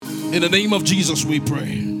In the name of Jesus we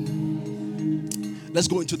pray. Let's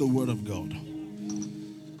go into the word of God.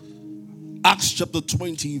 Acts chapter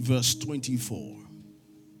 20 verse 24.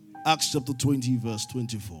 Acts chapter 20 verse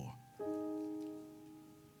 24.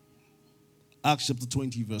 Acts chapter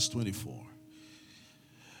 20 verse 24.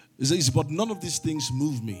 It says, but none of these things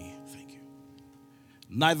move me. Thank you.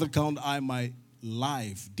 Neither count I my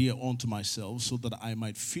life dear unto myself, so that I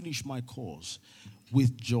might finish my course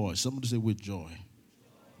with joy. Somebody say with joy.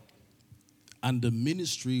 And the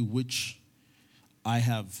ministry which I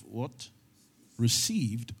have what?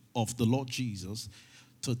 Received of the Lord Jesus,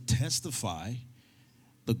 to testify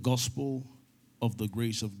the gospel of the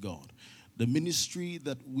grace of God. The ministry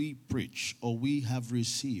that we preach or we have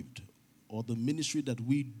received, or the ministry that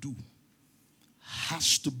we do,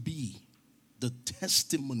 has to be the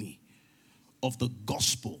testimony of the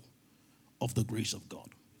gospel of the grace of God.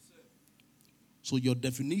 So your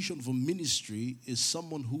definition for ministry is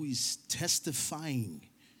someone who is testifying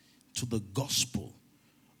to the gospel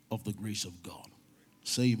of the grace of God.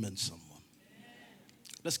 Say amen, someone.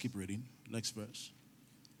 Let's keep reading. Next verse.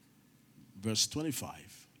 Verse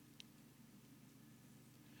 25.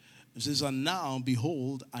 It says, and now,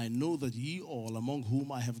 behold, I know that ye all among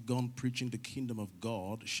whom I have gone preaching the kingdom of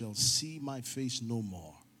God shall see my face no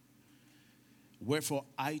more. Wherefore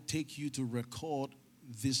I take you to record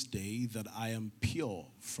this day that I am pure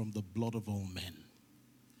from the blood of all men.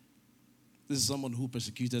 This is someone who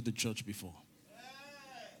persecuted the church before.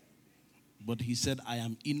 But he said, I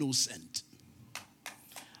am innocent.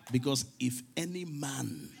 Because if any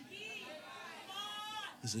man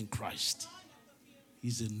is in Christ,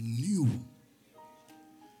 he's a new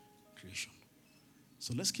creation.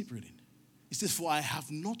 So let's keep reading. It says, for I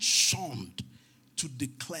have not shunned to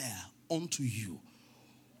declare unto you.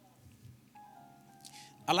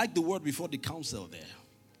 I like the word before the counsel there.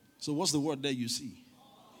 So what's the word there you see?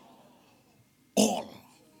 All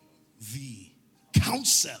the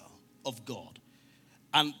counsel of God.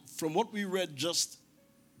 And from what we read just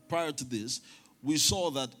prior to this, we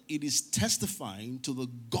saw that it is testifying to the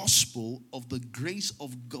gospel of the grace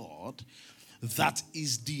of God that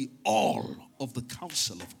is the all of the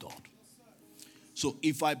counsel of God. So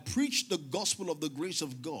if I preach the gospel of the grace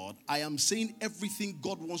of God, I am saying everything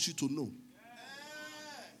God wants you to know.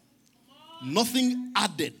 Nothing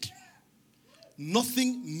added.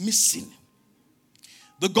 Nothing missing.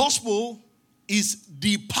 The gospel is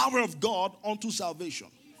the power of God unto salvation.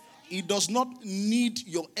 It does not need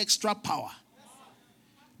your extra power.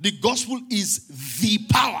 The gospel is the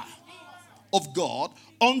power of God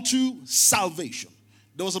unto salvation.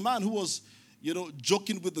 There was a man who was,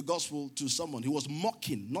 joking with the gospel to someone. He was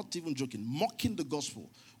mocking, not even joking, mocking the gospel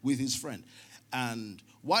with his friend. And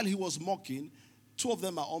while he was mocking, two of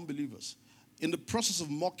them are unbelievers. In the process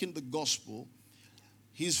of mocking the gospel,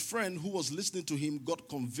 his friend who was listening to him got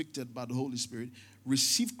convicted by the Holy Spirit,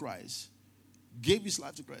 received Christ, gave his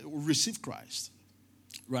life to Christ, received Christ,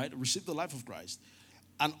 right? Received the life of Christ.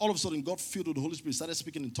 And all of a sudden, God filled with the Holy Spirit, started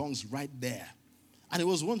speaking in tongues right there. And he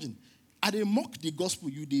was wondering, are they mock the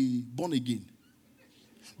gospel, you they born again?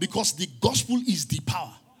 Because the gospel is the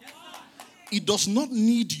power. It does not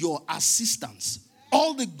need your assistance.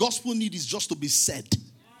 All the gospel needs is just to be said.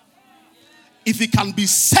 If it can be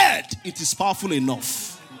said, it is powerful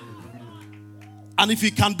enough. And if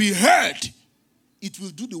it can be heard, it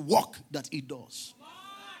will do the work that it does.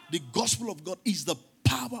 The gospel of God is the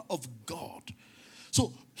power of God.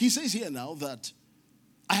 So he says here now that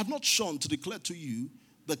I have not shunned to declare to you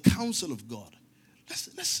the counsel of God.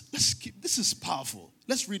 Let's keep, this is powerful.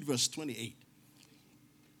 Let's read verse 28.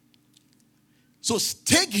 So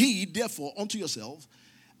take heed therefore unto yourself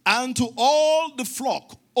and to all the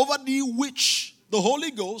flock over the which the Holy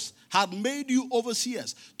Ghost had made you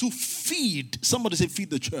overseers, to feed, somebody say feed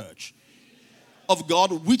the church of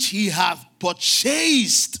God, which he hath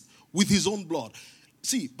purchased with his own blood.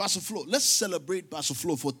 See, Pastor Flo, let's celebrate Pastor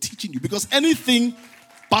Flo for teaching you, because anything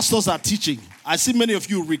pastors are teaching, I see many of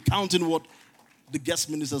you recounting what the guest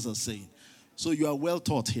ministers are saying. So you are well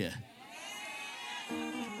taught here.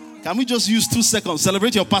 Can we just use 2 seconds?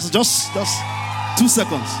 Celebrate your pastor. Just 2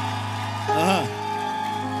 seconds.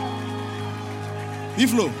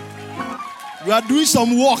 Iflo, you are doing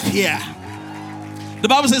some work here. The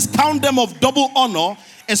Bible says, count them of double honor,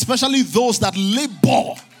 especially those that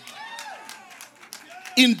labor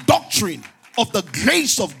in doctrine of the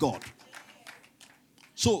grace of God.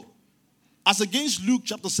 So, as against Luke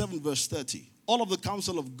chapter 7 verse 30, all of the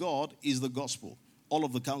counsel of God is the gospel. All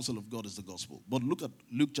of the counsel of God is the gospel. But look at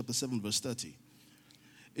Luke chapter 7 verse 30.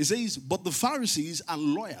 It says, but the Pharisees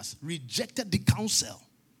and lawyers rejected the counsel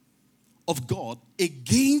of God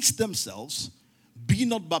against themselves, be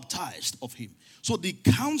not baptized of him. So the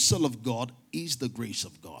counsel of God is the grace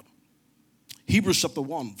of God. Hebrews chapter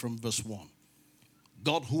 1 from verse 1.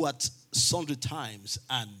 God, who at sundry times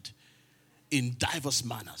and in diverse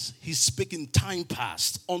manners, he spake in time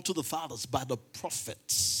past unto the fathers by the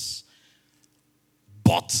prophets.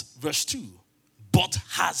 But, verse 2, but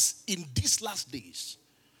has in these last days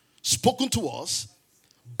spoken to us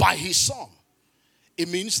by his Son. It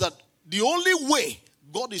means that the only way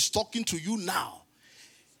God is talking to you now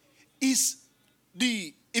is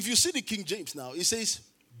if you see the King James now, it says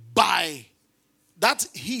by. That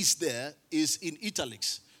he's there is in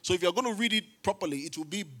italics. So if you're going to read it properly, it will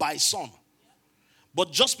be by Son.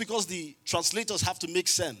 But just because the translators have to make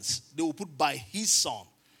sense, they will put by his Son.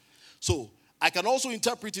 So I can also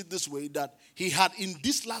interpret it this way, that he had in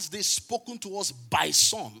this last day spoken to us by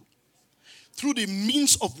Son. Through the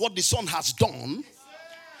means of what the Son has done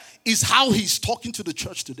is how he's talking to the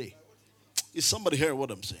church today. Is somebody hearing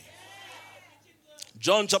what I'm saying?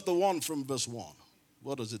 John chapter 1 from verse 1.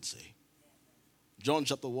 What does it say? John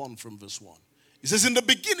chapter 1 from verse 1. It says, in the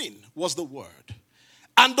beginning was the Word,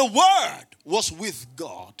 and the Word was with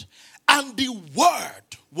God, and the Word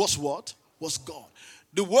was what? Was God.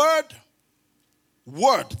 The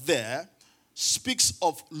word there speaks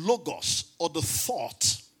of logos, or the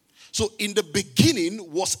thought. So in the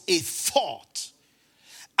beginning was a thought,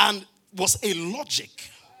 and was a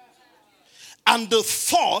logic. And the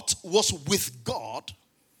thought was with God,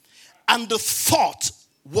 and the thought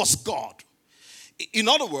was God. In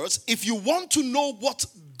other words, if you want to know what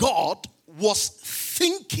God was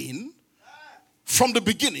thinking from the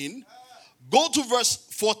beginning, go to verse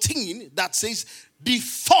 14 that says, the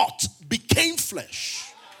thought became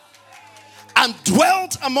flesh and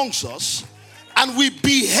dwelt amongst us, and we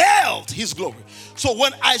beheld his glory. So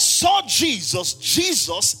when I saw Jesus,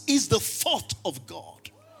 Jesus is the thought of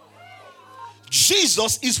God.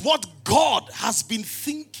 Jesus is what God has been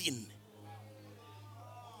thinking.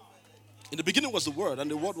 In the beginning was the Word, and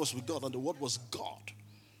the Word was with God, and the Word was God.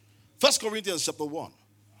 1 Corinthians chapter 1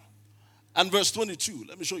 and verse 22.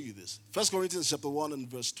 Let me show you this. 1 Corinthians chapter 1 and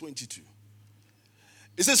verse 22.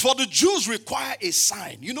 It says, for the Jews require a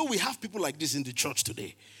sign. You know, we have people like this in the church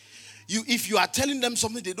today. If you are telling them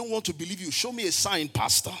something they don't want to believe you, show me a sign,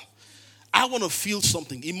 pastor. I want to feel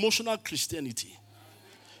something. Emotional Christianity.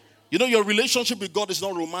 You know, your relationship with God is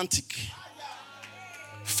not romantic.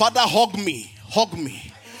 Father, hug me. Hug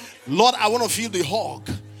me. Lord, I want to feel the hug.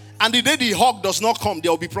 And the day the hug does not come,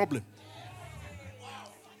 there will be problem.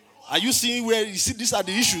 Are you seeing where you see these are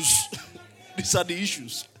the issues? These are the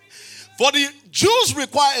issues. For the Jews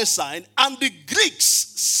require a sign, and the Greeks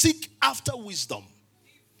seek after wisdom.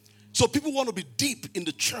 So people want to be deep in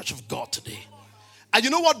the church of God today. And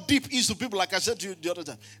you know what deep is to people? Like I said to you the other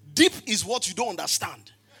time, deep is what you don't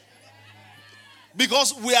understand.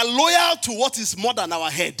 Because we are loyal to what is more than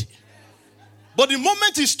our head. But the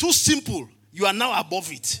moment is too simple, you are now above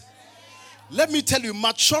it. Let me tell you,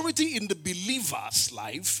 maturity in the believer's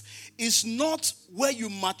life is not where you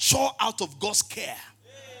mature out of God's care.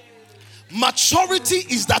 Maturity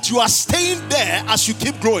is that you are staying there as you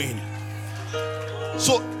keep growing.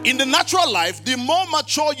 So in the natural life, the more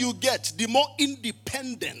mature you get, the more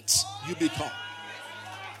independent you become.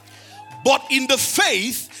 But in the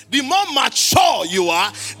faith, the more mature you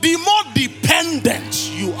are, the more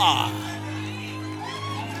dependent you are.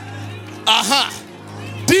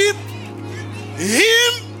 Deep.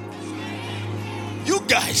 Him. You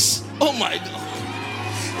guys. Oh my God.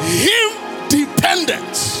 Him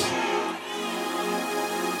dependent.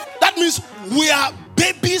 That means we are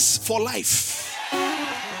babies for life.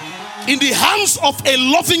 In the hands of a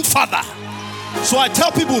loving father. So I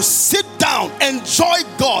tell people, sit down, enjoy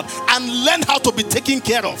God, and learn how to be taken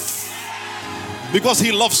care of. Because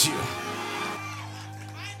he loves you.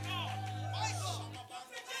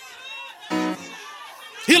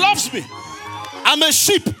 He loves me. I'm a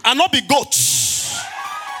sheep and not be goats.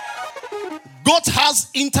 Goat has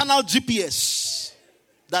internal GPS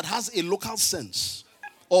that has a local sense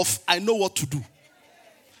of I know what to do.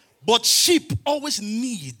 But sheep always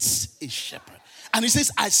needs a shepherd. And he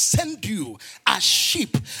says, I send you as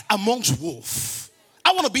sheep amongst wolves.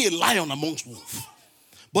 I want to be a lion amongst wolves.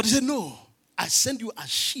 But he said, no, I send you as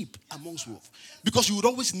sheep amongst wolves. Because you would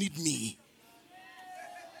always need me.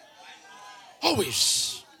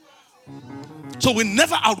 Always. So we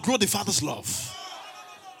never outgrow the Father's love.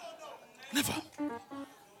 Never.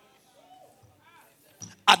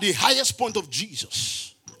 At the highest point of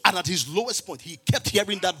Jesus, and at his lowest point, he kept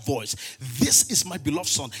hearing that voice. This is my beloved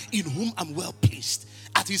Son, in whom I'm well pleased.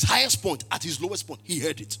 At his highest point, at his lowest point, he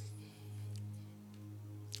heard it.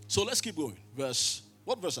 So let's keep going.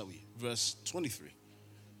 What verse are we? Verse 23.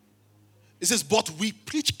 It says, but we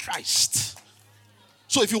preach Christ.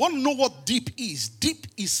 So if you want to know what deep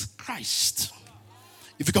is Christ.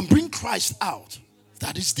 If you can bring Christ out,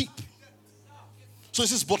 that is deep. So it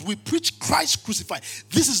says, but we preach Christ crucified.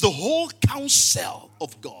 This is the whole counsel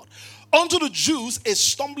of God. Unto the Jews, a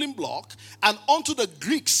stumbling block, and unto the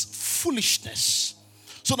Greeks, foolishness.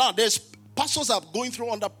 So now there's pastors are going through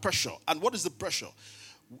under pressure. And what is the pressure?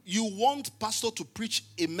 You want pastor to preach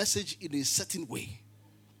a message in a certain way.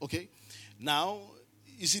 Okay? Now,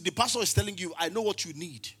 you see, the pastor is telling you, I know what you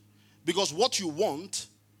need. Because what you want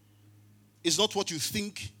is not what you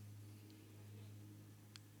think.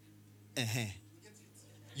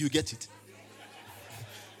 You get it.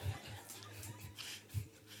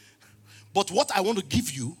 But what I want to give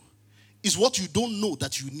you is what you don't know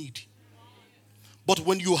that you need. But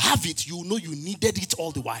when you have it, you know you needed it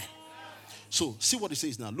all the while. So, see what it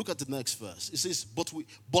says now. Look at the next verse. It says,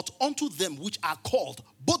 but unto them which are called,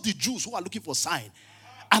 both the Jews who are looking for sign,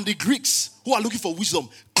 and the Greeks who are looking for wisdom,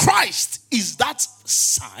 Christ is that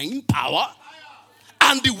sign, power,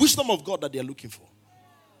 and the wisdom of God that they are looking for.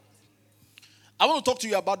 I want to talk to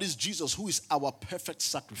you about this Jesus who is our perfect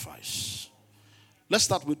sacrifice. Let's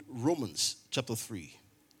start with Romans chapter 3,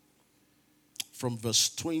 from verse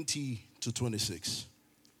 20 to 26.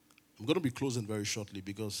 I'm going to be closing very shortly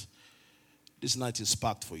because this night is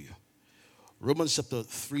packed for you. Romans chapter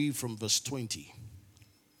 3 from verse 20.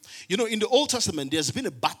 You know, in the Old Testament, there's been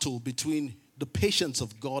a battle between the patience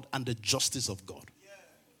of God and the justice of God.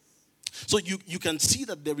 So you can see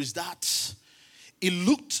that there is that. It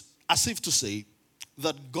looked as if to say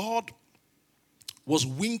that God was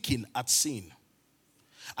winking at sin.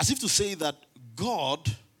 As if to say that God,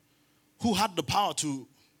 who had the power to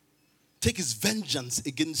take his vengeance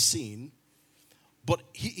against sin, but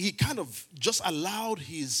he kind of just allowed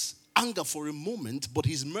his anger for a moment, but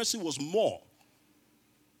his mercy was more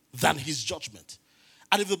than his judgment.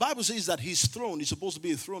 And if the Bible says that his throne is supposed to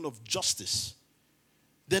be a throne of justice,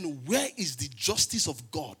 then where is the justice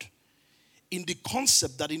of God? In the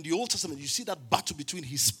concept that in the Old Testament, you see that battle between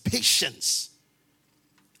his patience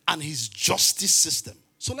and his justice system.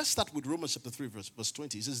 So let's start with Romans chapter 3, verse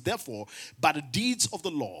 20. It says, therefore, by the deeds of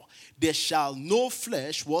the law, there shall no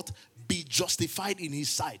flesh, what? Be justified in his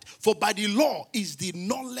sight. For by the law is the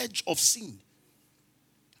knowledge of sin.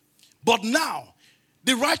 But now,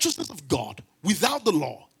 the righteousness of God without the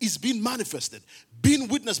law is being manifested, being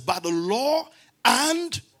witnessed by the law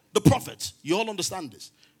and the prophets. You all understand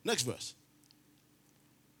this? Next verse.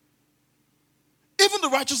 Even the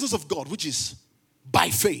righteousness of God, which is by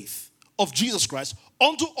faith of Jesus Christ,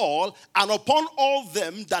 unto all and upon all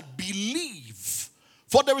them that believe.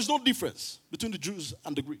 For there is no difference between the Jews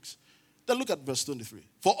and the Greeks. Then look at verse 23.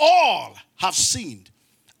 For all have sinned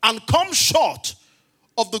and come short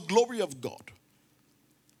of the glory of God,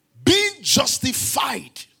 being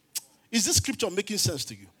justified. Is this scripture making sense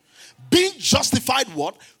to you? Being justified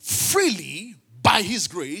what? Freely by his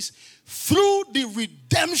grace through the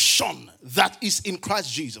redemption that is in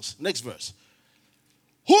Christ Jesus. Next verse.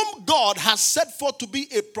 Whom God has set forth to be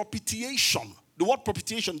a propitiation. The word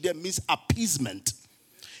propitiation there means appeasement.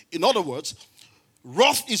 In other words,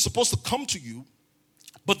 wrath is supposed to come to you,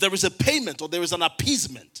 but there is a payment or there is an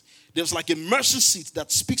appeasement. There's like a mercy seat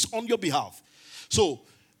that speaks on your behalf. So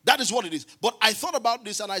that is what it is. But I thought about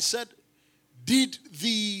this and I said, did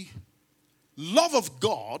the love of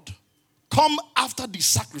God come after the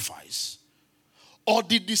sacrifice? Or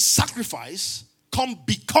did the sacrifice come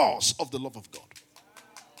because of the love of God?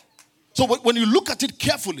 So when you look at it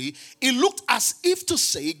carefully, it looked as if to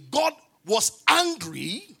say God was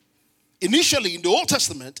angry initially in the Old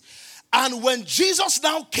Testament, and when Jesus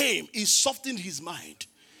now came, he softened his mind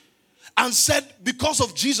and said, because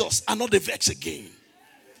of Jesus, I'm not vex again.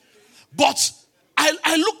 But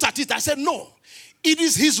I looked at it, I said, no, it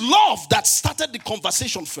is his love that started the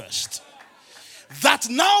conversation first, that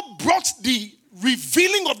now brought the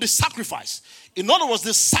revealing of the sacrifice. In other words,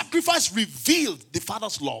 the sacrifice revealed the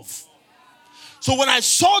Father's love. So when I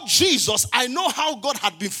saw Jesus, I know how God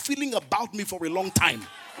had been feeling about me for a long time.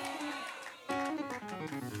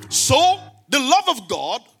 So the love of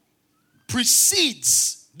God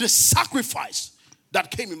precedes the sacrifice that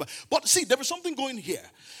came in. But see, there is something going here.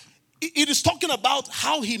 It is talking about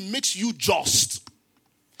how he makes you just.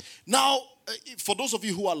 Now, for those of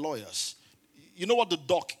you who are lawyers, you know what the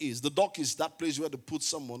dock is. The dock is that place where they put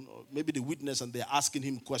someone, or maybe the witness, and they're asking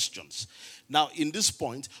him questions. Now, in this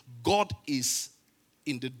point, God is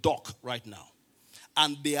in the dock right now.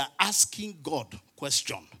 And they are asking God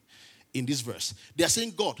question in this verse. They are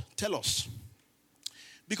saying, God, tell us.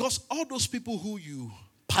 Because all those people who you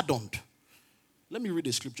pardoned, let me read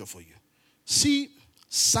the scripture for you. See,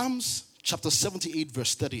 Psalms chapter 78,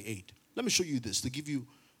 verse 38. Let me show you this to give you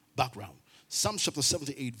background. Psalm chapter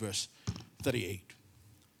 78, verse 38.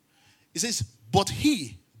 It says, but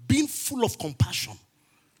he, being full of compassion,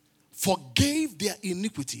 forgave their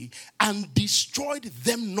iniquity and destroyed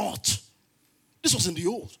them not. This was in the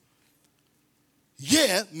old.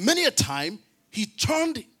 Yeah, many a time he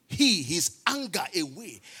turned his anger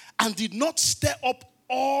away and did not stir up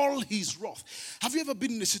all his wrath. Have you ever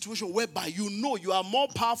been in a situation whereby you know you are more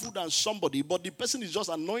powerful than somebody, but the person is just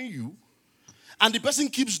annoying you, and the person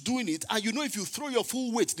keeps doing it, and you know if you throw your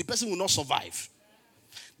full weight, the person will not survive?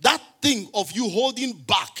 That thing of you holding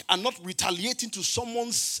back and not retaliating to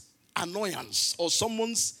someone's annoyance or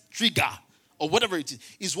someone's trigger or whatever it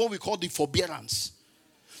is what we call the forbearance.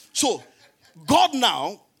 So God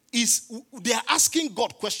now they are asking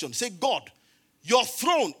God questions. Say, God, your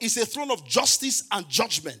throne is a throne of justice and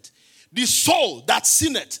judgment. The soul that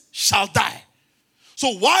sinneth shall die.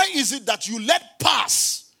 So why is it that you let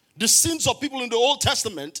pass the sins of people in the Old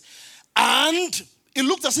Testament and it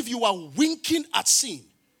looked as if you were winking at sin?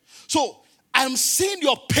 So I'm seeing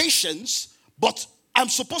your patience, but I'm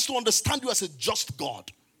supposed to understand you as a just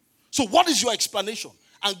God. So what is your explanation?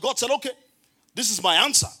 And God said, okay, this is my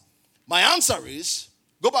answer. My answer is,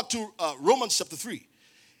 go back to Romans chapter 3.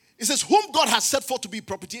 It says, whom God has set forth to be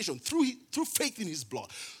propitiation through faith in his blood,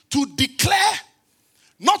 to declare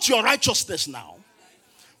not your righteousness now,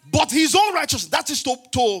 but his own righteousness. That is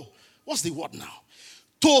to what's the word now?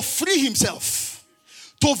 To free himself,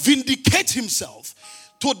 to vindicate himself,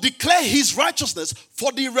 to declare his righteousness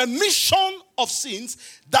for the remission of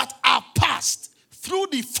sins that are past through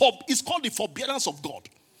it's called the forbearance of God.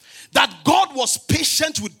 That God was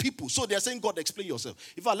patient with people. So they're saying, God, explain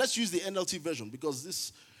yourself. In fact, let's use the NLT version, because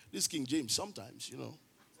this King James sometimes,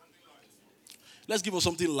 Let's give us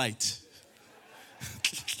something light.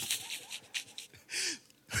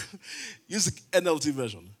 Use the NLT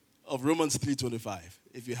version of Romans 3:25,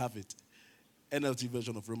 if you have it. NLT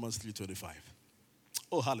version of Romans 3:25.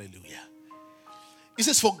 Oh, hallelujah. It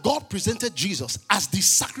says, for God presented Jesus as the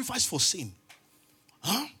sacrifice for sin.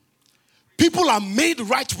 People are made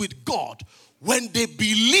right with God when they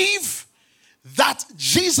believe that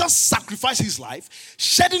Jesus sacrificed his life,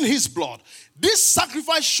 shedding his blood. This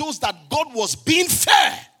sacrifice shows that God was being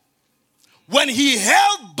fair when he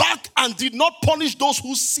held back and did not punish those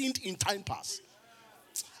who sinned in time past.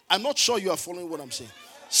 I'm not sure you are following what I'm saying.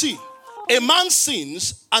 See, a man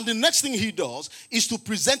sins, and the next thing he does is to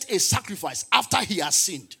present a sacrifice after he has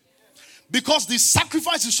sinned. Because the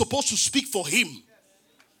sacrifice is supposed to speak for him.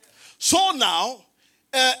 So now,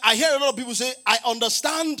 I hear a lot of people say, I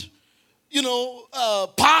understand,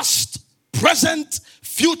 past, present,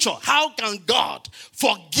 future. How can God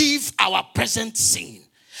forgive our present sin?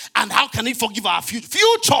 And how can he forgive our future?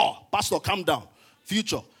 Future! Pastor, calm down.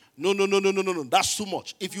 Future. No. That's too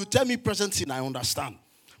much. If you tell me present sin, I understand.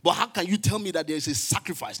 But how can you tell me that there is a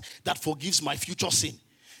sacrifice that forgives my future sin?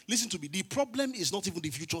 Listen to me. The problem is not even the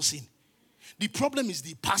future sin. The problem is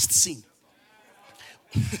the past sin.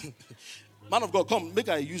 Man of God, come, make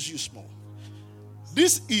I use you small.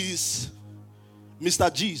 This is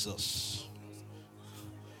Mr. Jesus.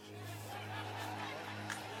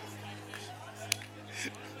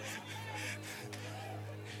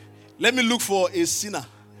 Let me look for a sinner.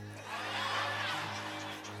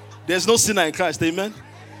 There's no sinner in Christ, amen?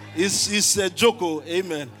 It's a joke,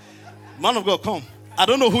 amen. Man of God, come. I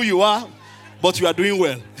don't know who you are, but you are doing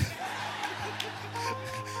well.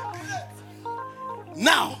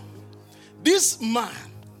 Now, this man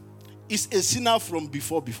is a sinner from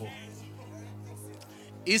before.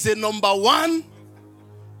 He's a number one.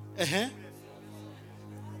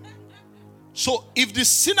 So, if the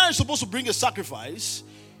sinner is supposed to bring a sacrifice,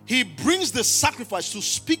 he brings the sacrifice to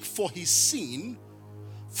speak for his sin,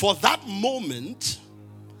 for that moment,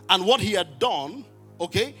 and what he had done,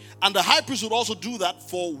 okay? And the high priest would also do that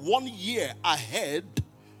for 1 year ahead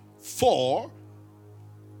for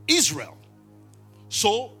Israel.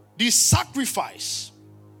 So, the sacrifice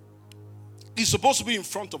is supposed to be in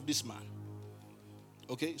front of this man.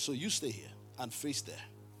 Okay, so you stay here and face there.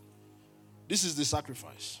 This is the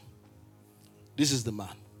sacrifice. This is the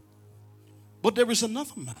man. But there is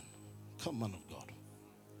another man. Come, man of God.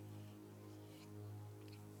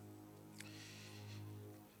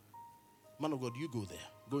 Man of God, you go there.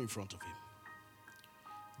 Go in front of him.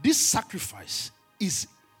 This sacrifice is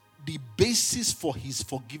the basis for his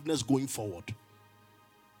forgiveness going forward.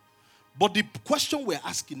 But the question we're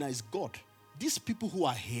asking now is, God, these people who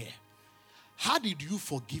are here, how did you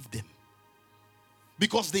forgive them?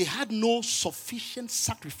 Because they had no sufficient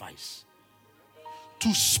sacrifice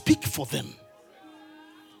to speak for them.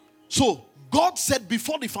 So God said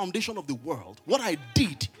before the foundation of the world, what I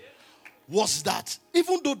did was that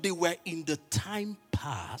even though they were in the time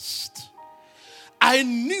past, I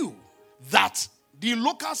knew that the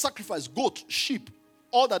local sacrifice, goat, sheep,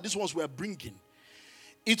 all that these ones were bringing,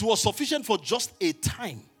 it was sufficient for just a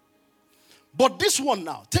time. But this one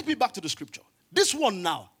now, take me back to the scripture. This one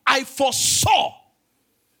now, I foresaw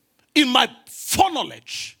in my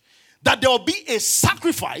foreknowledge that there will be a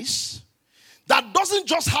sacrifice that doesn't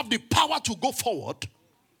just have the power to go forward,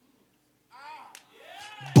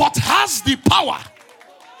 but has the power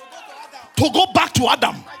to go back to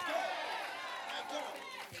Adam.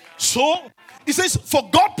 So, it says, for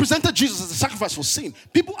God presented Jesus as a sacrifice for sin.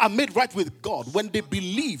 People are made right with God when they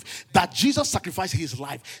believe that Jesus sacrificed his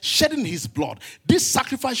life, shedding his blood. This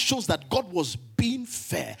sacrifice shows that God was being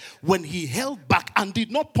fair when he held back and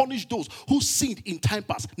did not punish those who sinned in time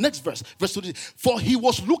past. Next verse 20. For he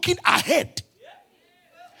was looking ahead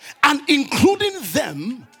and including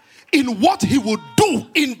them in what he would do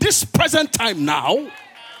in this present time now.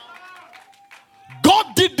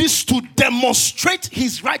 God did this to demonstrate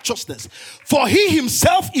his righteousness. For he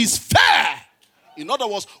himself is fair. In other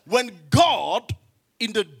words, when God,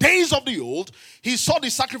 in the days of the old, he saw the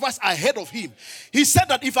sacrifice ahead of him. He said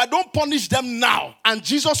that if I don't punish them now and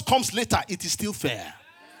Jesus comes later, it is still fair.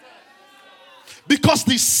 Because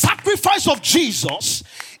the sacrifice of Jesus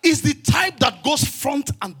is the type that goes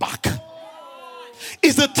front and back.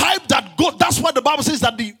 Is the type that goes, that's why the Bible says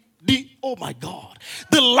that oh my God,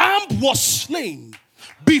 the lamb was slain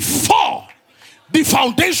before the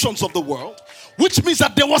foundations of the world, which means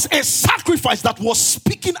that there was a sacrifice that was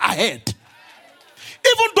speaking ahead,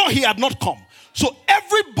 even though he had not come. So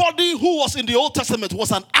everybody who was in the Old Testament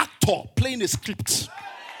was an actor playing a script.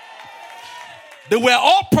 They were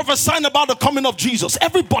all prophesying about the coming of Jesus.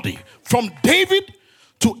 Everybody, from David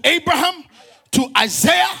to Abraham to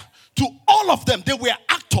Isaiah to all of them, they were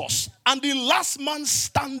actors. And the last man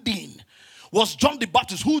standing was John the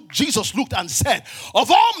Baptist, who Jesus looked and said,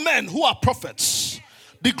 of all men who are prophets,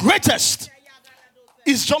 the greatest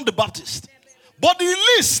is John the Baptist. But the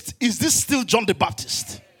least is this still John the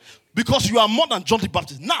Baptist, because you are more than John the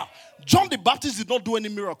Baptist. Now, John the Baptist did not do any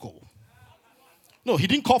miracle. No, he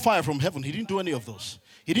didn't call fire from heaven. He didn't do any of those.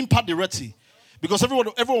 He didn't part the Red Sea. Because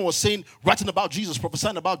everyone was saying, writing about Jesus,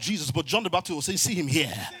 prophesying about Jesus, but John the Baptist was saying, see him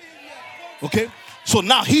here. Okay? So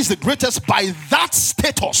now he's the greatest by that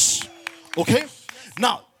status. Okay?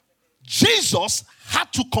 Now, Jesus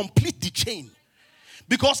had to complete the chain.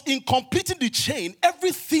 Because in completing the chain,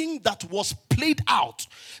 everything that was played out,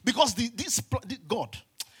 because God,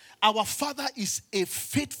 our Father is a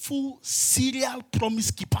faithful serial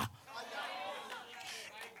promise keeper.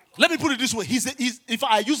 Let me put it this way. If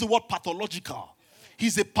I use the word pathological,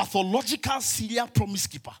 he's a pathological serial promise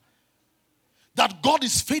keeper. That God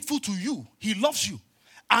is faithful to you. He loves you.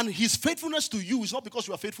 And his faithfulness to you is not because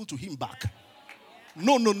you are faithful to him back.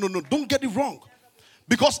 No. Don't get it wrong.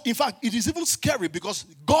 Because, in fact, it is even scary because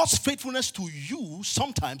God's faithfulness to you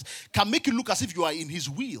sometimes can make you look as if you are in his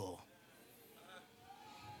will.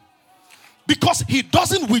 Because he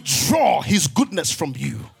doesn't withdraw his goodness from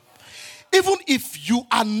you, even if you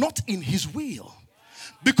are not in his will.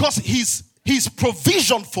 Because his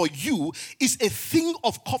provision for you is a thing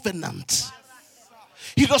of covenant.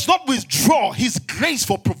 He does not withdraw his grace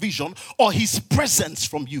for provision or his presence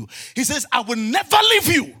from you. He says, I will never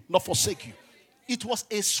leave you nor forsake you. It was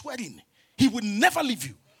a swearing. He will never leave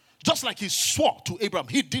you. Just like he swore to Abraham.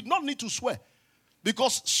 He did not need to swear.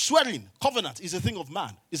 Because swearing, covenant, is a thing of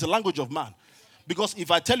man. It's a language of man. Because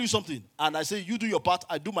if I tell you something and I say, you do your part,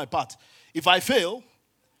 I do my part. If I fail,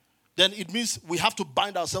 then it means we have to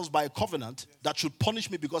bind ourselves by a covenant that should punish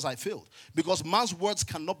me because I failed. Because man's words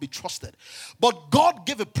cannot be trusted. But God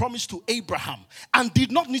gave a promise to Abraham and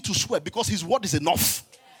did not need to swear because his word is enough.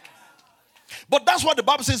 But that's what the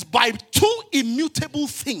Bible says, by two immutable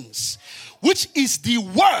things, which is the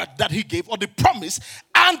word that he gave or the promise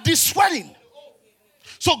and the swearing.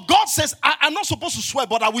 So God says, I'm not supposed to swear,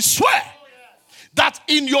 but I will swear that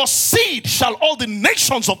in your seed shall all the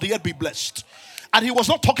nations of the earth be blessed. And he was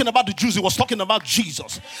not talking about the Jews, he was talking about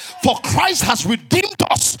Jesus. For Christ has redeemed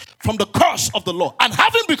us from the curse of the law, and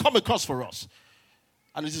having become a curse for us.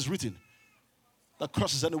 And it is written, that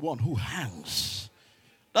curse is anyone who hangs.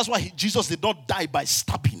 That's why Jesus did not die by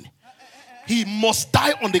stabbing. He must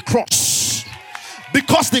die on the cross.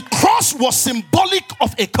 Because the cross was symbolic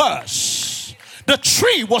of a curse. The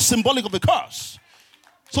tree was symbolic of a curse.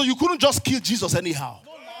 So you couldn't just kill Jesus anyhow.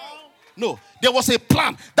 No, there was a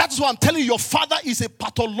plan. That's why I'm telling you, your father is a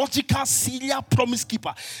pathological serial promise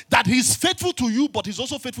keeper. That he's faithful to you, but he's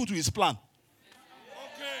also faithful to his plan.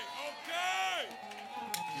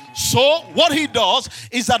 So what he does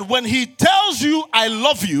is that when he tells you, I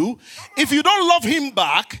love you, if you don't love him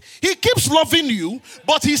back, he keeps loving you,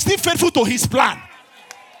 but he's still faithful to his plan.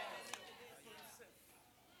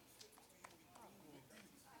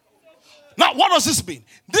 Now, what does this mean?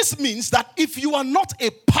 This means that if you are not a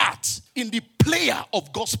part in the player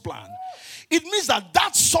of God's plan, it means that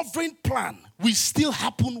that sovereign plan will still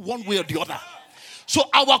happen one way or the other. So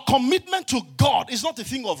our commitment to God is not a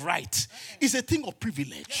thing of right. It's a thing of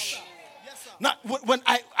privilege. Now, when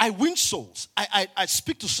I win souls, I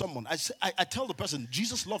speak to someone. I tell the person,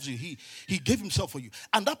 Jesus loves you. He gave himself for you.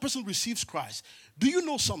 And that person receives Christ. Do you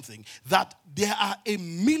know something? That there are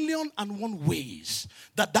 1,000,001 ways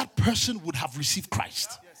that that person would have received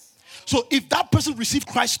Christ. So if that person received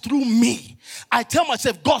Christ through me, I tell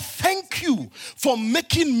myself, God, thank you for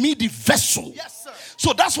making me the vessel. Yes, sir.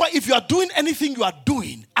 So that's why if you are doing anything you are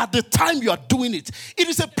doing, at the time you are doing it, it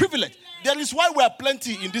is a privilege. There is why we are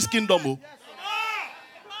plenty in this kingdom. Oh.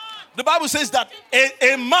 The Bible says that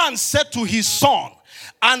a man said to his son,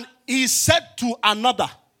 and he said to another.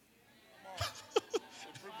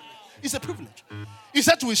 It's a privilege. He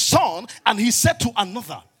said to his son, and he said to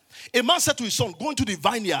another. A man said to his son, go into the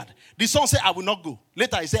vineyard. The son said, I will not go.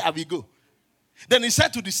 Later he said, I will go. Then he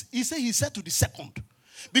said to the second.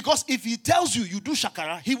 Because if he tells you do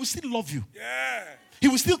shakara, he will still love you. Yeah. He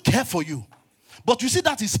will still care for you. But you see,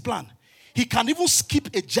 that is his plan. He can even skip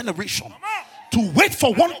a generation to wait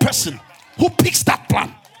for one person who picks that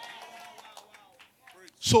plan.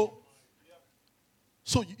 So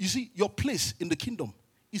you see, your place in the kingdom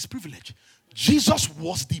is privilege. Jesus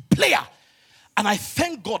was the player. And I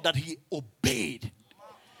thank God that he obeyed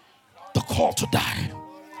the call to die.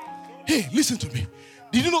 Hey, listen to me.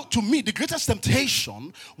 Did you know, to me, the greatest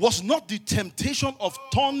temptation was not the temptation of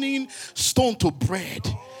turning stone to bread.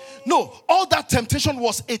 No, all that temptation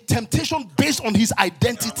was a temptation based on his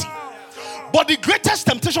identity. But the greatest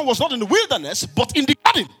temptation was not in the wilderness, but in the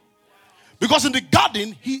garden. Because in the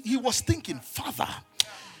garden, he was thinking, Father,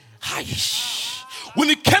 when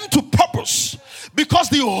it came to purpose, because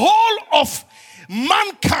the whole of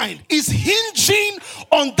mankind is hinging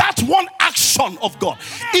on that one action of God.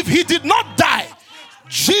 If he did not die,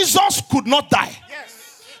 Jesus could not die.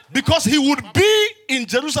 Because he would be in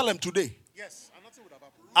Jerusalem today.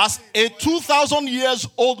 As a 2,000 years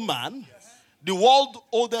old man, the world's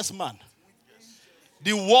oldest man,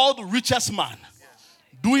 the world's richest man,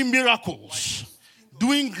 doing miracles,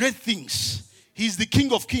 doing great things. He's the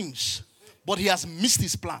King of Kings, but he has missed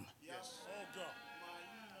his plan.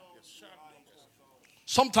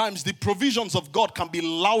 Sometimes the provisions of God can be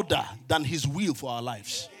louder than his will for our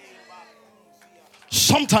lives.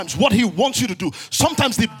 Sometimes what he wants you to do,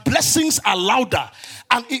 sometimes the blessings are louder.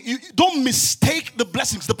 And you don't mistake the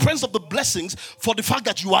blessings, the presence of the blessings, for the fact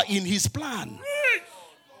that you are in his plan.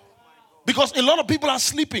 Because a lot of people are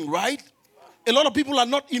sleeping, right? A lot of people are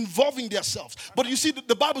not involving themselves. But you see,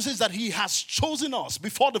 the Bible says that he has chosen us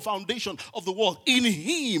before the foundation of the world in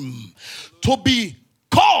him to be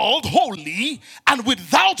called holy and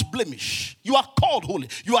without blemish. You are called holy.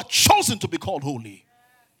 You are chosen to be called holy.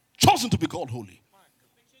 Chosen to be called holy.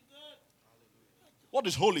 What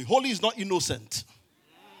is holy? Holy is not innocent.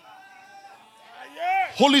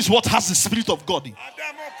 Holy is what has the Spirit of God in.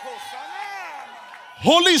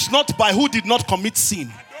 Holy is not by who did not commit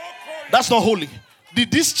sin. That's not holy.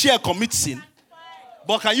 Did this chair commit sin?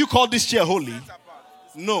 But can you call this chair holy?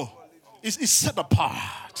 No. It's set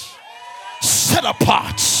apart. Set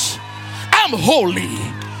apart. I'm holy.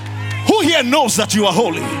 Who here knows that you are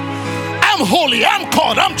holy? I'm holy. I'm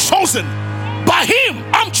called. I'm chosen. By him,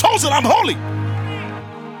 I'm chosen. I'm holy.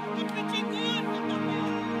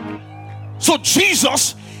 So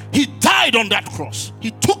Jesus, he died on that cross. He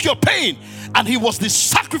took your pain, and he was the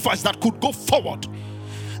sacrifice that could go forward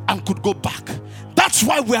and could go back. That's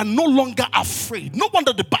why we are no longer afraid. No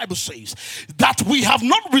wonder the Bible says that we have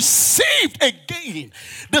not received again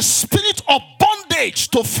the spirit of bondage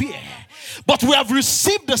to fear, but we have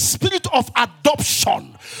received the spirit of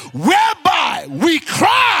adoption, whereby we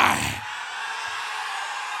cry,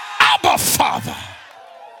 Abba, Father.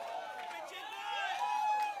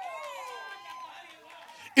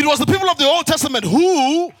 It was the people of the Old Testament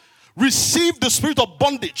who received the spirit of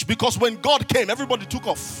bondage, because when God came, everybody took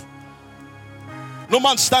off. No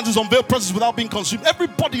man stands his unveiled presence without being consumed.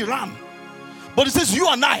 Everybody ran. But it says you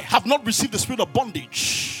and I have not received the spirit of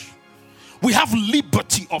bondage. We have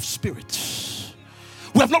liberty of spirit.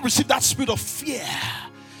 We have not received that spirit of fear.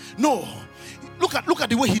 No. Look at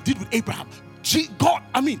the way he did with Abraham. God,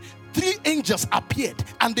 3 angels appeared,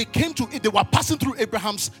 and they were passing through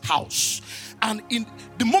Abraham's house. And in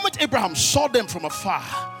the moment Abraham saw them from afar,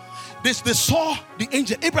 They saw the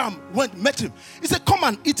angel. Abraham met him. He said, come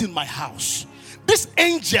and eat in my house. This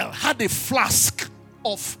angel had a flask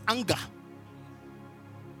of anger.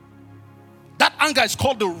 That anger is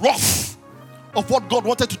called the wrath of what God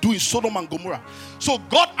wanted to do in Sodom and Gomorrah. So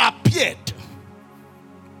God appeared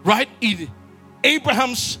right in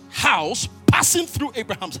Abraham's house, passing through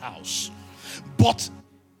Abraham's house. But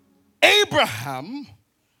Abraham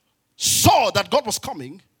saw that God was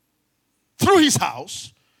coming through his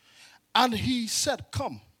house, and he said,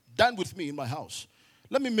 come, dine with me in my house.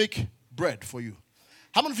 Let me make bread for you.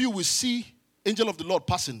 How many of you will see angel of the Lord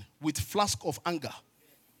passing with flask of anger?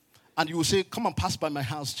 And you will say, come and pass by my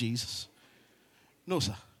house, Jesus. No,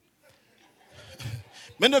 sir.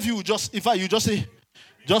 Many of you will just, in fact, you just say,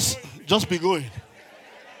 just be going.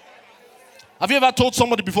 Have you ever told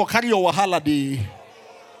somebody before, carry your wahala, they,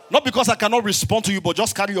 not because I cannot respond to you, but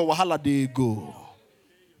just carry your wahala, they go.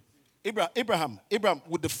 Abraham,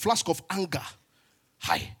 with the flask of anger,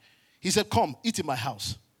 hi, he said, come, eat in my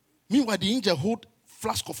house. Meanwhile, the angel hold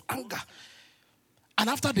flask of anger. And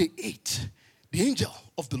after they ate, the angel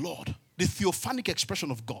of the Lord, the theophanic expression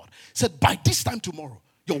of God, said, by this time tomorrow,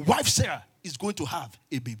 your wife Sarah is going to have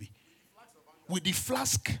a baby. With the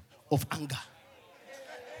flask of anger.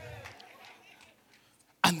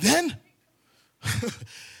 And then,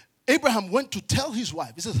 Abraham went to tell his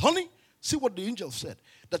wife. He says, honey, see what the angel said,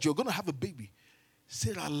 that you're going to have a baby.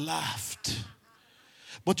 Sarah laughed.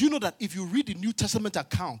 But you know that if you read the New Testament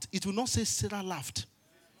account, it will not say Sarah laughed.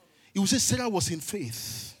 It will say Sarah was in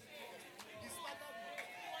faith.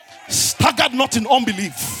 Staggered not in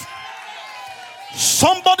unbelief.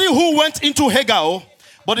 Somebody who went into Hagar,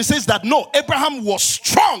 but it says that no, Abraham was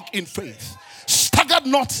strong in faith. Staggered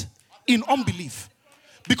not in unbelief.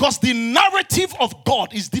 Because the narrative of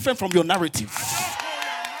God is different from your narrative.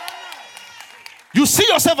 You see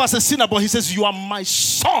yourself as a sinner, but he says, you are my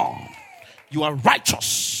son. You are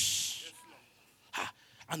righteous.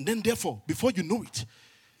 And then therefore, before you know it,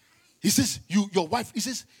 he says, your wife, he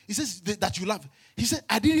says that you laugh. He said,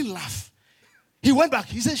 I didn't laugh. He went back.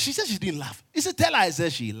 He said, she said she didn't laugh. He said, tell her I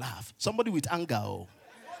said she laughed. Somebody with anger. Oh.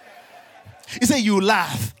 He said, you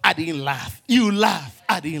laugh. I didn't laugh. You laugh.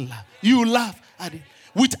 I didn't laugh. You laugh. I didn't.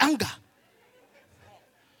 With anger.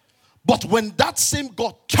 But when that same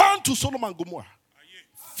God turned to Sodom and Gomorrah,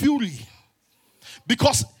 fury.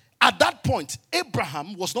 Because at that point,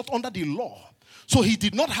 Abraham was not under the law. So he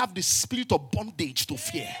did not have the spirit of bondage to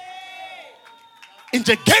fear.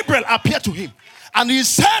 Angel Gabriel appeared to him. And he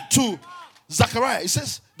said to Zechariah, he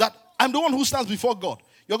says that I'm the one who stands before God.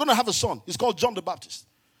 You're going to have a son. He's called John the Baptist.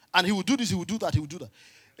 And he will do this, he will do that, he will do that.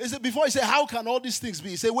 He said, before he said, how can all these things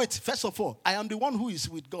be? He said, wait, first of all, I am the one who is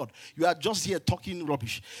with God. You are just here talking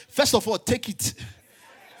rubbish. First of all, take it.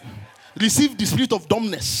 Receive the spirit of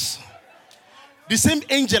dumbness. The same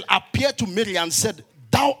angel appeared to Mary and said,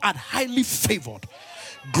 thou art highly favored.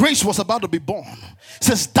 Grace was about to be born. It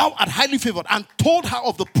says, thou art highly favored, and told her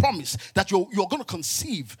of the promise that you're going to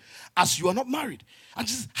conceive as you are not married. And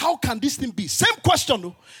she says, how can this thing be? Same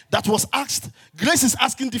question that was asked. Grace is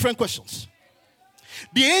asking different questions.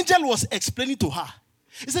 The angel was explaining to her.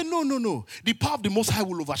 He said, no. The power of the Most High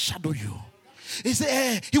will overshadow you. He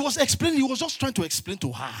said, he was just trying to explain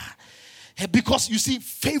to her. Because you see,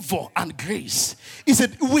 favor and grace. He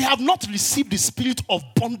said, we have not received the spirit of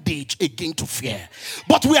bondage again to fear,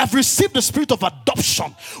 but we have received the spirit of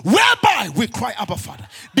adoption, whereby we cry, Abba, Father.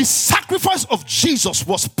 The sacrifice of Jesus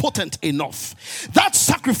was potent enough. That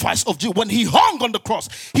sacrifice of Jesus, when he hung on the cross,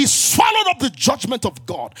 he swallowed up the judgment of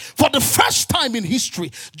God. For the first time in history,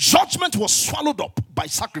 judgment was swallowed up by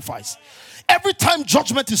sacrifice. Every time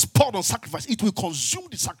judgment is poured on sacrifice, it will consume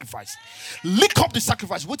the sacrifice, lick up the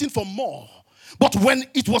sacrifice, waiting for more. But when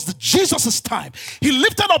it was Jesus' time, he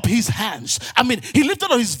lifted up his hands. He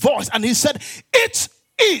lifted up his voice and he said, it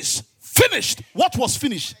is finished. What was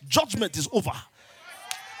finished? Judgment is over.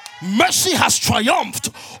 Mercy has triumphed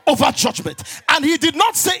over judgment. And he did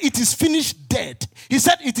not say it is finished dead. He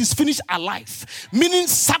said it is finished alive. Meaning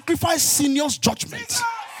sacrifice seniors judgment.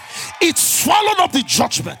 It swallowed up the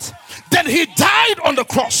judgment. Then he died on the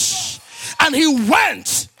cross. And he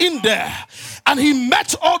went in there. And he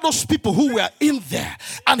met all those people who were in there.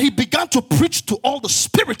 And he began to preach to all the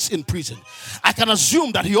spirits in prison. I can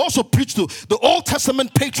assume that he also preached to the Old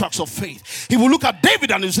Testament patriarchs of faith. He will look at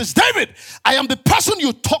David and he says, David, I am the person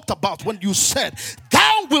you talked about when you said,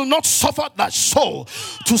 thou will not suffer thy soul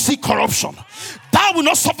to see corruption. Thou will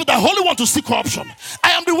not suffer the Holy One to see corruption.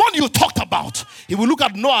 I am the one you talked about. He will look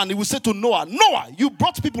at Noah and he will say to Noah, Noah, you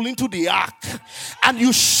brought people into the ark and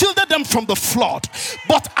you shielded them from the flood.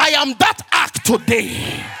 But I am that ark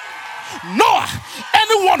today. Noah,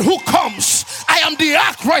 anyone who comes, I am the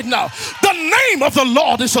ark right now. The name of the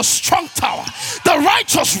Lord is a strong tower. The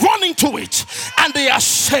righteous run into it and they are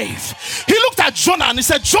saved. He looked at Jonah and he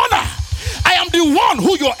said, Jonah, I am the one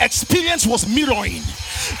who your experience was mirroring,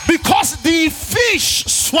 because the fish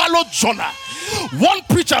swallowed Jonah. One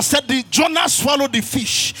preacher said the Jonah swallowed the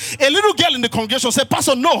fish. A little girl in the congregation said,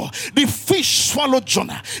 Pastor, no, the fish swallowed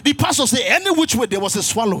Jonah. The pastor said, any which way there was a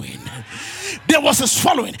swallowing. There was a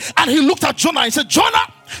swallowing. And he looked at Jonah and said, Jonah,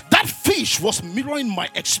 that fish was mirroring my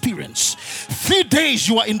experience. 3 days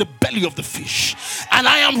you are in the belly of the fish, and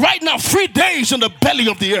I am right now 3 days in the belly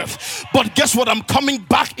of the earth. But guess what? I'm coming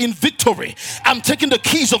back in victory. I'm taking the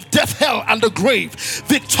keys of death, hell, and the grave,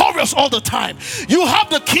 victorious all the time. You have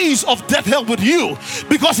the keys of death, hell with you,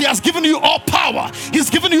 because he has given you all power. He's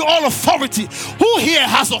given you all authority. Who here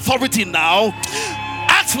has authority now?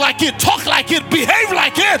 Act like it, talk like it, behave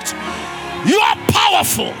like it. You are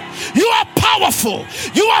powerful. You are powerful.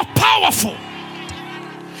 You are powerful.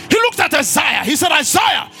 He looked at Isaiah. He said,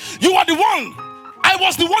 Isaiah, you are the one. I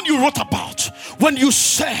was the one you wrote about when you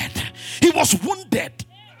said he was wounded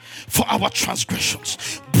for our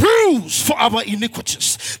transgressions, bruised for our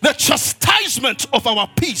iniquities. The chastisement of our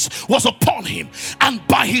peace was upon him, and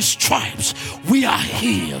by his stripes we are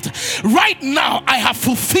healed. Right now, I have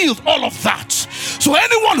fulfilled all of that. So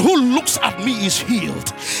anyone who looks at me is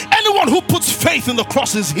healed. Anyone who puts faith in the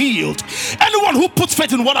cross is healed. Anyone who puts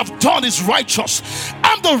faith in what I've done is righteous.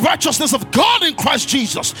 I'm the righteousness of God in Christ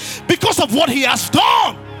Jesus because of what he has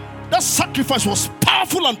done. That sacrifice was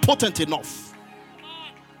powerful and potent enough.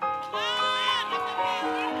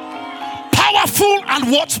 Powerful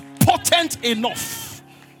and what? Potent enough.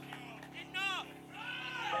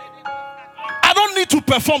 I don't need to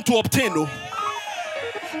perform to obtain. No.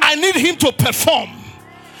 I need him to perform.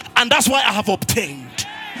 And that's why I have obtained.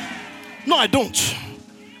 No, I don't.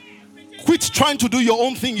 Quit trying to do your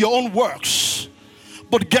own thing, your own works.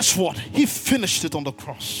 But guess what? He finished it on the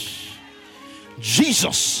cross.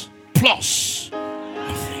 Jesus plus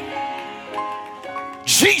nothing.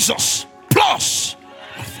 Jesus plus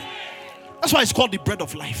nothing. That's why it's called the bread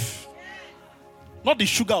of life, not the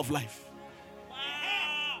sugar of life.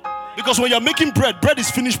 Because when you're making bread, bread is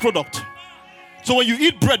finished product. So when you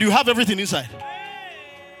eat bread, you have everything inside.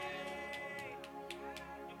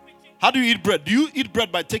 How do you eat bread? Do you eat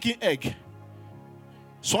bread by taking egg?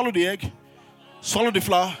 Swallow the egg, swallow the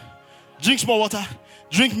flour, drink small water,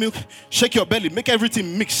 drink milk, shake your belly, make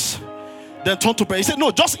everything mix, then turn to bread. He said, no,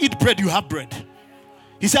 just eat bread, you have bread.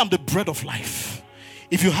 He said, I'm the bread of life.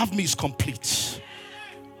 If you have me, it's complete.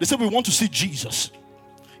 They said, we want to see Jesus.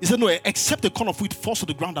 He said, no, except a corn of wheat falls to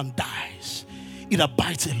the ground and dies, it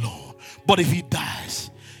abides alone. But if he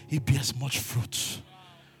dies, he bears much fruit.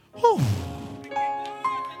 Whew.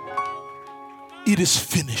 It is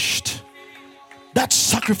finished. That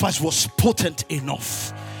sacrifice was potent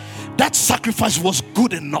enough. That sacrifice was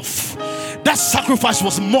good enough. That sacrifice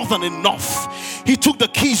was more than enough. He took the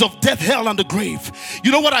keys of death, hell, and the grave.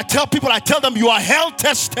 You know what I tell people? I tell them you are hell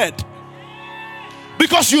tested.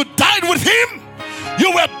 Because you died with him,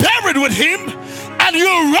 you were buried with him, and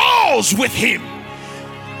you rose with him.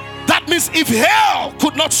 That means if hell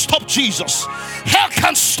could not stop Jesus, hell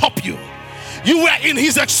can't stop you. You were in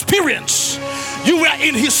his experience. You were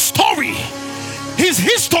in his story. His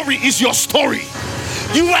history is your story.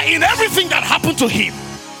 You were in everything that happened to him.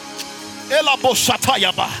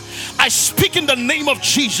 I speak in the name of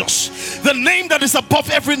Jesus, the name that is above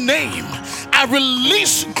every name. I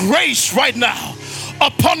release grace right now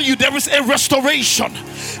upon you. There is a restoration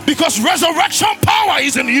because resurrection power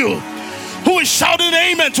is in you. Who is shouting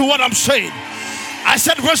amen to what I'm saying? I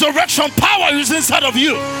said resurrection power is inside of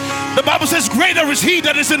you. The Bible says greater is he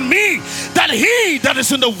that is in me than he that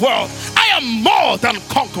is in the world. I am more than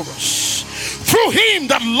conquerors through him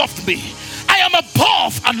that loved me. I am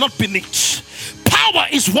above and not beneath. Power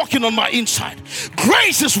is walking on my inside.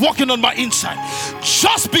 Grace is walking on my inside.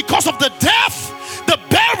 Just because of the death, the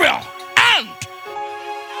burial, and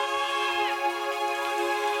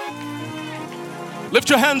lift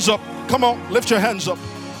your hands up. Come on, lift your hands up.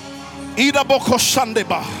 The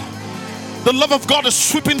love of God is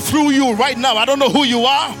sweeping through you right now. I don't know who you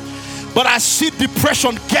are, but I see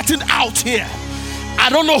depression getting out here. I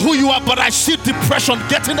don't know who you are, but I see depression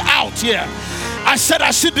getting out here. I said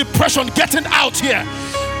I see depression getting out here.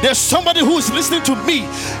 There's somebody who is listening to me.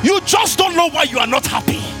 You just don't know why you are not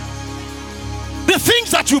happy. The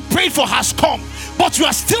things that you prayed for has come, but you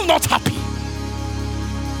are still not happy.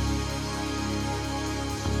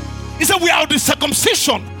 He said we are the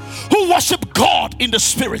circumcision who worship God in the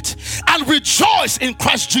spirit and rejoice in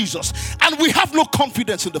Christ Jesus, and we have no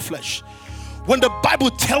confidence in the flesh. When the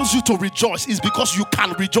Bible tells you to rejoice, it's because you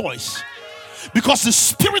can rejoice. Because the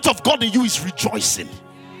Spirit of God in you is rejoicing.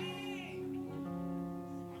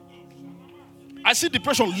 I see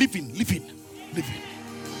depression living.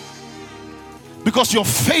 Because your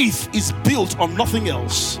faith is built on nothing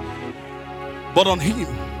else but on Him.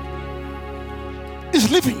 It's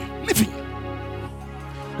living.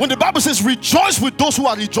 When the Bible says rejoice with those who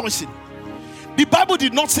are rejoicing, the Bible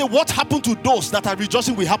did not say what happened to those that are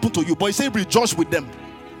rejoicing will happen to you, but it said rejoice with them.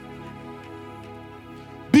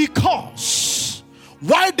 Because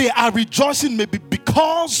why they are rejoicing may be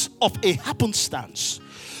because of a happenstance.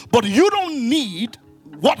 But you don't need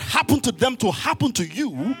what happened to them to happen to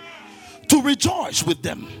you to rejoice with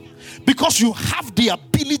them. Because you have the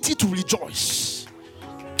ability to rejoice.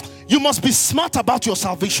 You must be smart about your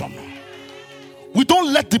salvation. We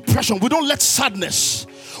don't let depression, we don't let sadness.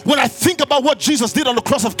 When I think about what Jesus did on the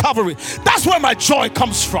cross of Calvary, that's where my joy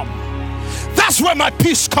comes from. That's where my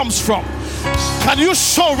peace comes from. Can you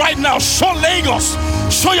show right now, show Lagos,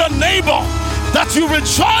 show your neighbor that you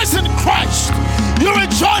rejoice in Christ. You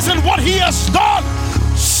rejoice in what He has done.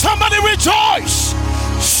 Somebody rejoice.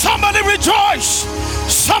 Somebody rejoice.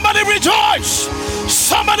 Somebody rejoice.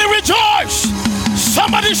 Somebody rejoice.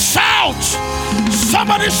 Somebody shout.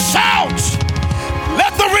 Somebody shout.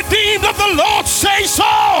 Let the redeemed of the Lord say so.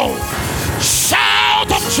 Shout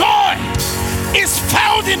of joy is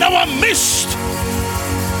found in our midst.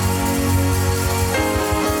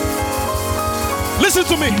 Listen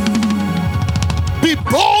to me. Be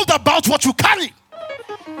bold about what you carry.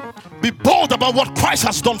 Be bold about what Christ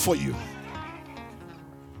has done for you.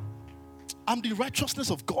 I'm the righteousness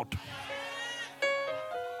of God.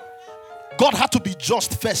 God had to be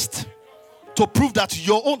just first to prove that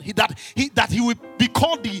your own that he will be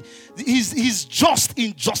called he's just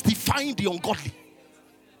in justifying the ungodly.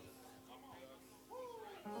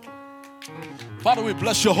 Father, we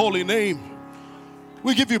bless your holy name.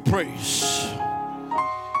 We give you praise.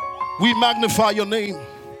 We magnify your name.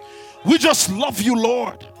 We just love you,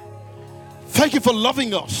 Lord. Thank you for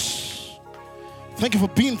loving us. Thank you for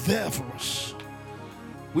being there for us.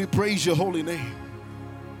 We praise your holy name.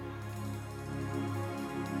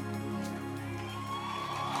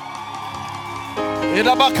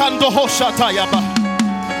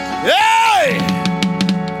 Hey!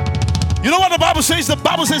 You know what the Bible says? The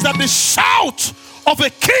Bible says that the shout of a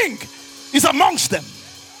king is amongst them.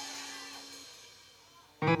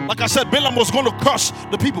 Like I said, Balaam was going to curse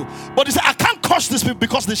the people. But he said, I can't curse these people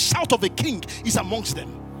because the shout of a king is amongst them.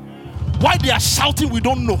 Why they are shouting, we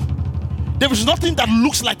don't know. There is nothing that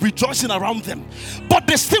looks like rejoicing around them. But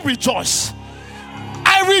they still rejoice.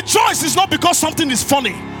 I rejoice is not because something is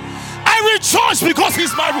funny. I rejoice because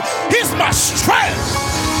He's my strength.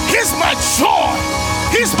 He's my joy.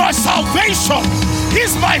 He's my salvation.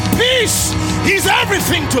 He's my peace. He's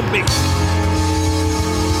everything to me.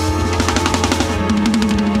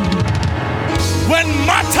 When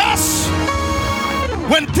matters,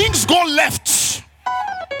 when things go left,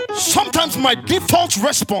 sometimes my default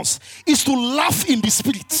response is to laugh in the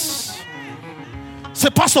spirit. Say,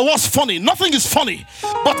 Pastor, what's funny? Nothing is funny,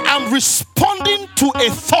 but I'm responding to a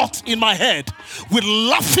thought in my head with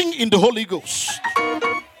laughing in the Holy Ghost.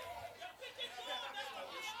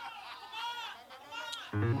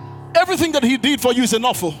 Everything that He did for you is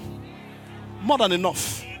enough. More than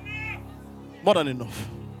enough. More than enough.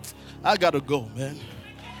 I gotta go, man.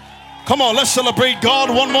 Come on, let's celebrate God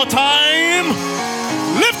one more time.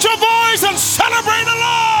 Lift your voice and celebrate the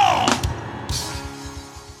Lord.